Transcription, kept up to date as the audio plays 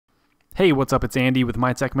Hey, what's up? It's Andy with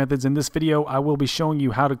My Tech Methods. In this video, I will be showing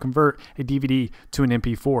you how to convert a DVD to an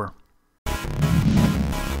MP4.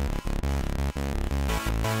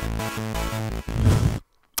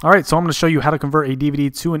 Alright, so I'm going to show you how to convert a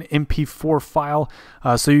DVD to an MP4 file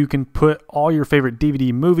so you can put all your favorite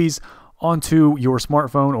DVD movies onto your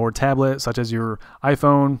smartphone or tablet, such as your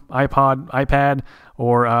iPhone, iPod, iPad,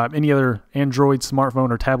 or any other Android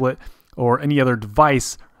smartphone or tablet, or any other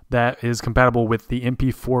device that is compatible with the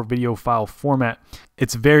MP4 video file format.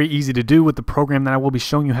 It's very easy to do with the program that I will be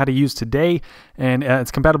showing you how to use today, and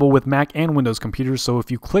it's compatible with Mac and Windows computers. So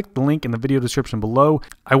if you click the link in the video description below,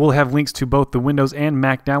 I will have links to both the Windows and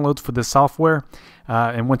Mac downloads for this software.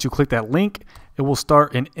 And once you click that link, it will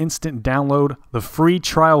start an instant download, the free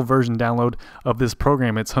trial version download of this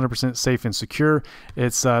program. It's 100% safe and secure.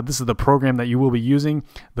 This is the program that you will be using.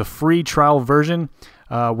 The free trial version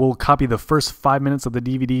will copy the first 5 minutes of the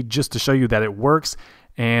DVD just to show you that it works.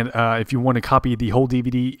 And if you want to copy the whole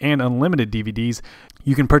DVD and unlimited DVDs,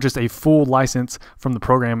 you can purchase a full license from the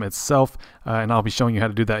program itself. And I'll be showing you how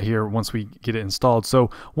to do that here once we get it installed. So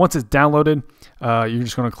once it's downloaded, you're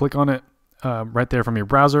just going to click on it right there from your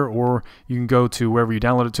browser, or you can go to wherever you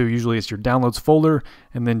download it to. Usually it's your downloads folder,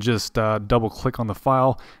 and then just double click on the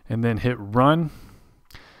file and then hit run.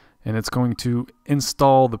 And it's going to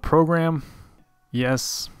install the program.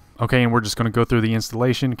 Yes. Okay, and we're just going to go through the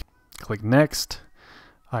installation. Click next.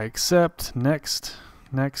 I accept. Next.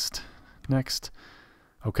 Next. Next.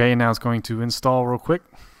 Okay, and now it's going to install real quick.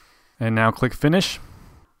 And now click finish.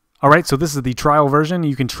 Alright, so this is the trial version.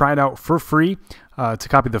 You can try it out for free to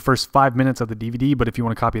copy the first 5 minutes of the DVD, but if you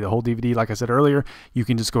want to copy the whole DVD, like I said earlier, you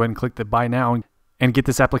can just go ahead and click the buy now and get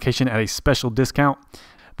this application at a special discount.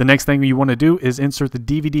 The next thing you want to do is insert the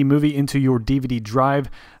DVD movie into your DVD drive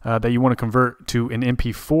that you want to convert to an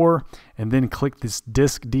MP4, and then click this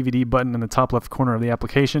disc DVD button in the top left corner of the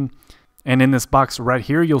application. And in this box right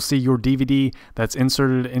here, you'll see your DVD that's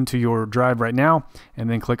inserted into your drive right now,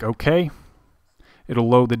 and then click OK. It'll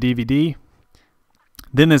load the DVD.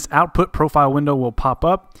 Then this output profile window will pop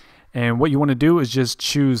up, and what you want to do is just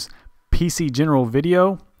choose PC General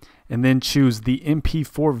Video, and then choose the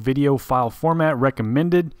MP4 video file format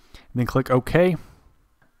recommended, and then click OK.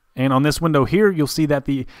 And on this window here, you'll see that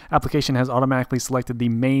the application has automatically selected the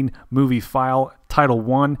main movie file, title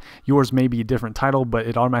 1. Yours may be a different title, but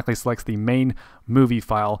it automatically selects the main movie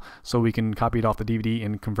file, so we can copy it off the DVD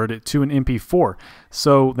and convert it to an MP4.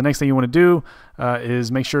 So the next thing you want to do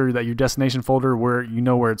is make sure that your destination folder, where you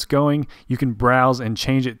know where it's going, you can browse and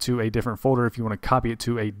change it to a different folder if you want to copy it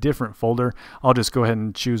to a different folder. I'll just go ahead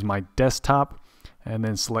and choose my desktop, and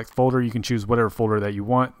then select folder. You can choose whatever folder that you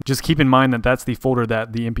want. Just keep in mind that that's the folder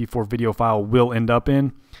that the MP4 video file will end up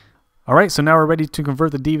in. Alright, so now we're ready to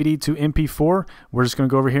convert the DVD to MP4. We're just going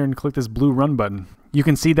to go over here and click this blue run button. You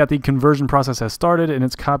can see that the conversion process has started, and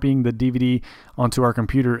it's copying the DVD onto our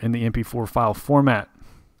computer in the MP4 file format.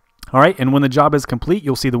 Alright, and when the job is complete,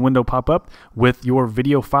 you'll see the window pop up with your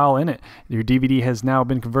video file in it. Your DVD has now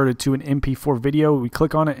been converted to an MP4 video. We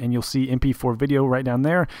click on it and you'll see MP4 video right down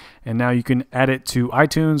there. And now you can add it to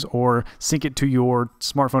iTunes or sync it to your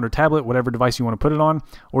smartphone or tablet, whatever device you want to put it on.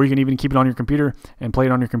 Or you can even keep it on your computer and play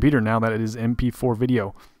it on your computer now that it is MP4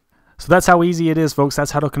 video. So that's how easy it is, folks. That's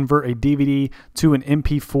how to convert a DVD to an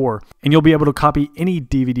MP4. And you'll be able to copy any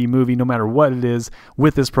DVD movie, no matter what it is,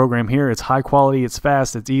 with this program here. It's high quality, it's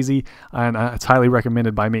fast, it's easy, and it's highly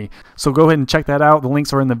recommended by me. So go ahead and check that out. The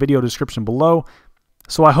links are in the video description below.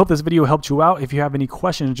 So I hope this video helped you out. If you have any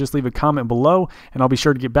questions, just leave a comment below, and I'll be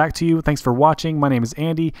sure to get back to you. Thanks for watching. My name is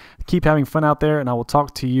Andy. Keep having fun out there, and I will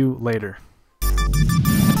talk to you later.